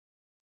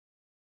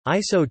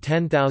ISO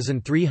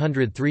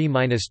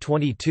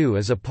 10303-22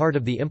 is a part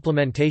of the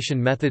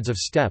implementation methods of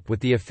STEP with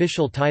the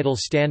official title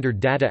Standard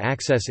Data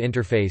Access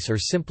Interface or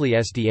simply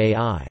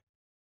SDAI.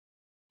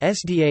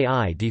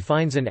 SDAI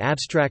defines an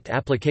abstract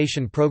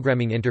application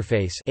programming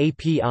interface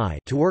 (API)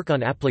 to work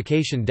on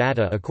application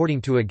data according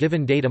to a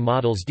given data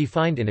models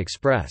defined in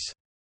Express.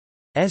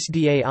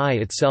 SDAI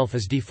itself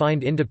is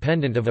defined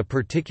independent of a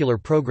particular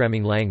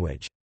programming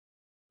language.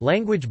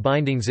 Language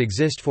bindings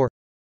exist for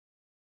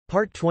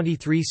Part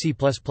 23 C++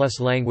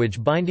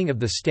 language binding of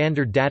the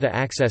Standard Data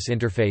Access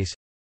Interface,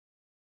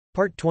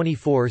 Part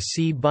 24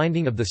 C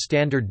binding of the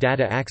Standard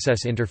Data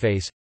Access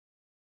Interface,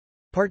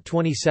 Part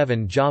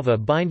 27 Java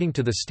binding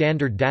to the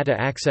Standard Data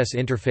Access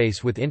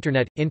Interface with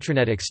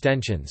Intranet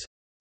extensions.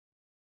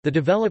 The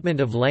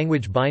development of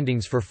language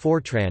bindings for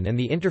Fortran and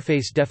the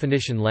Interface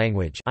Definition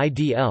Language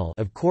 (IDL)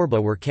 of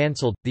Corba were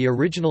cancelled. The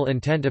original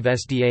intent of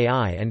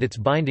SDAI and its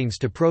bindings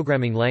to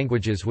programming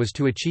languages was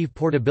to achieve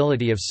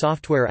portability of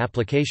software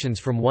applications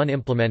from one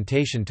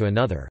implementation to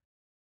another.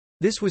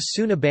 This was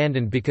soon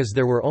abandoned because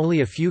there were only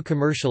a few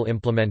commercial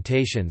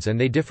implementations and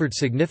they differed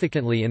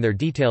significantly in their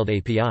detailed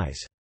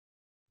APIs.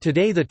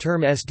 Today the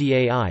term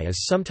SDAI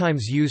is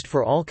sometimes used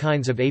for all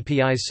kinds of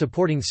APIs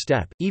supporting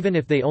STEP, even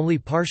if they only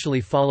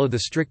partially follow the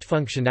strict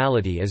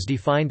functionality as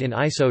defined in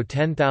ISO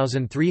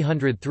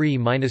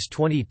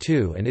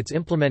 10303-22 and its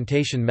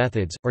implementation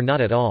methods, or not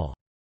at all.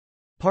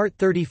 Part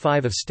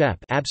 35 of STEP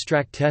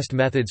Abstract Test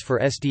Methods for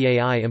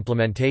SDAI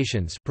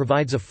Implementations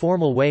provides a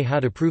formal way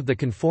how to prove the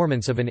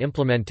conformance of an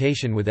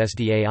implementation with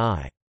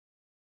SDAI.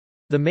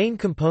 The main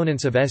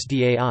components of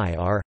SDAI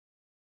are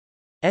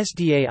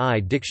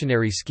SDAI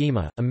Dictionary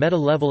Schema, a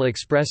meta-level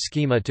express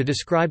schema to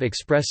describe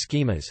express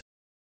schemas.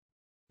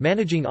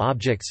 Managing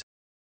Objects.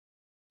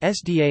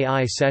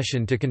 SDAI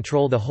Session to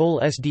control the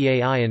whole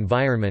SDAI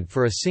environment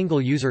for a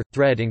single user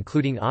thread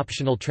including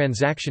optional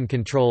transaction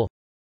control.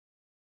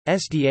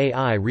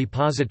 SDAI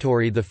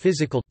Repository, the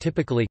physical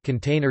typically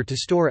container to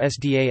store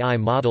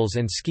SDAI models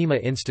and schema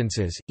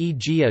instances,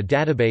 e.g. a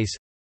database.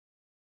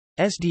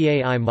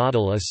 SDAI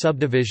model, a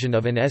subdivision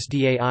of an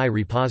SDAI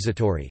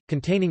repository,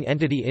 containing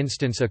entity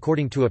instance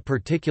according to a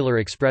particular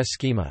express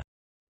schema.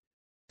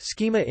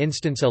 Schema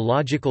instance, a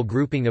logical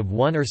grouping of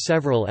one or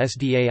several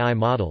SDAI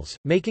models,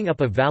 making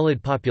up a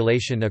valid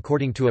population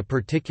according to a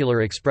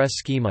particular express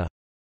schema.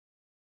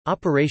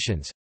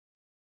 Operations.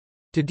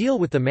 To deal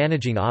with the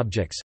managing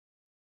objects.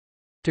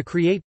 To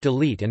create,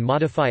 delete and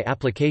modify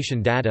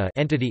application data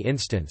entity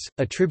instance,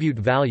 attribute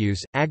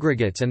values,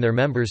 aggregates and their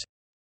members.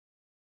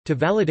 To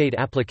validate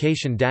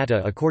application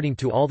data according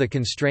to all the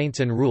constraints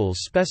and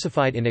rules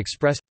specified in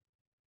Express.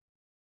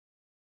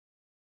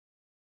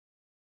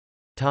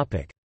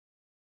 Topic: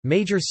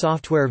 Major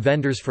software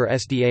vendors for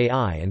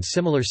SDAI and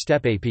similar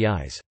STEP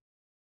APIs.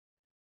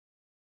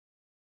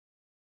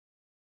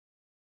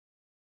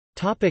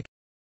 Topic: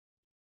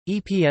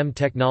 EPM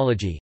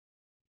Technology,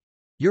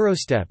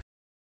 Eurostep,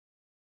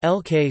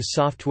 LK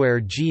Software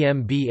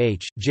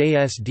GmbH,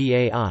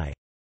 JSDAI.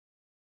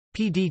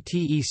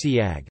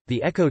 PDTECAG.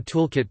 The ECHO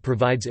Toolkit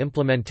provides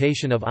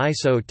implementation of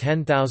ISO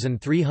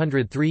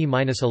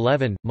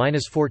 10303-11,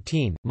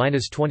 -14,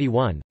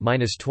 -21,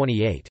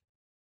 -28.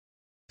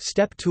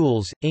 STEP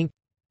Tools, Inc.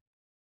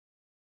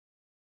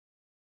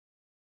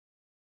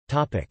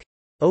 Topic: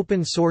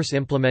 Open source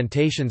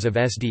implementations of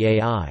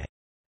SDAI.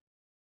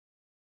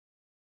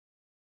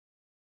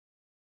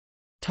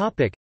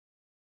 Topic: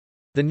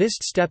 The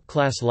NIST STEP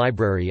class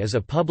library is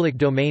a public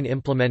domain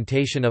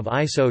implementation of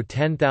ISO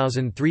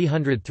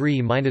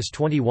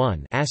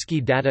 10303-21 ASCII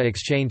data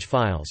exchange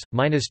files,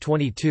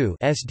 -22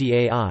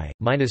 SDAI,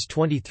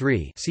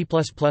 -23 C++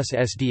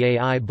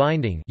 SDAI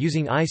binding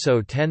using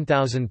ISO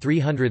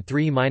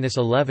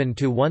 10303-11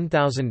 to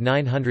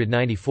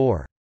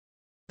 1994.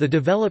 The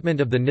development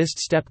of the NIST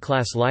STEP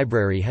class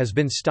library has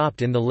been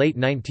stopped in the late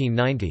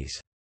 1990s.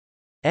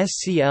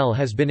 SCL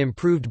has been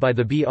improved by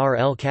the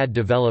BRL-CAD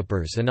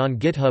developers and on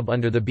GitHub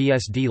under the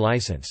BSD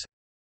license.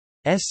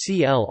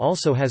 SCL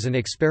also has an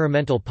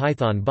experimental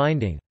Python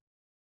binding.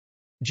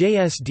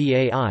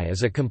 JSDAI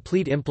is a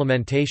complete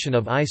implementation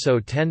of ISO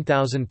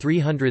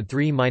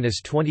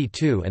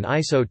 10303-22 and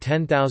ISO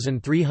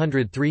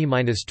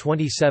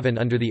 10303-27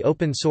 under the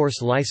open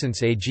source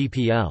license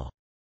AGPL.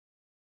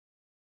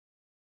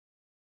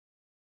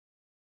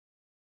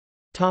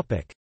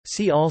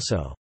 See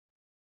also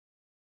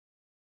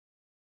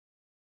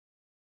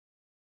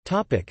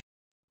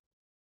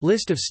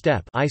List of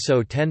STEP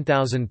ISO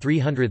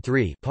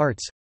 10303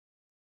 parts.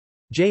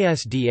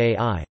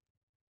 JSDAI.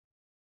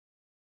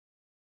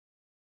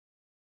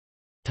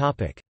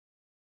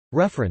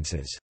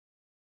 References.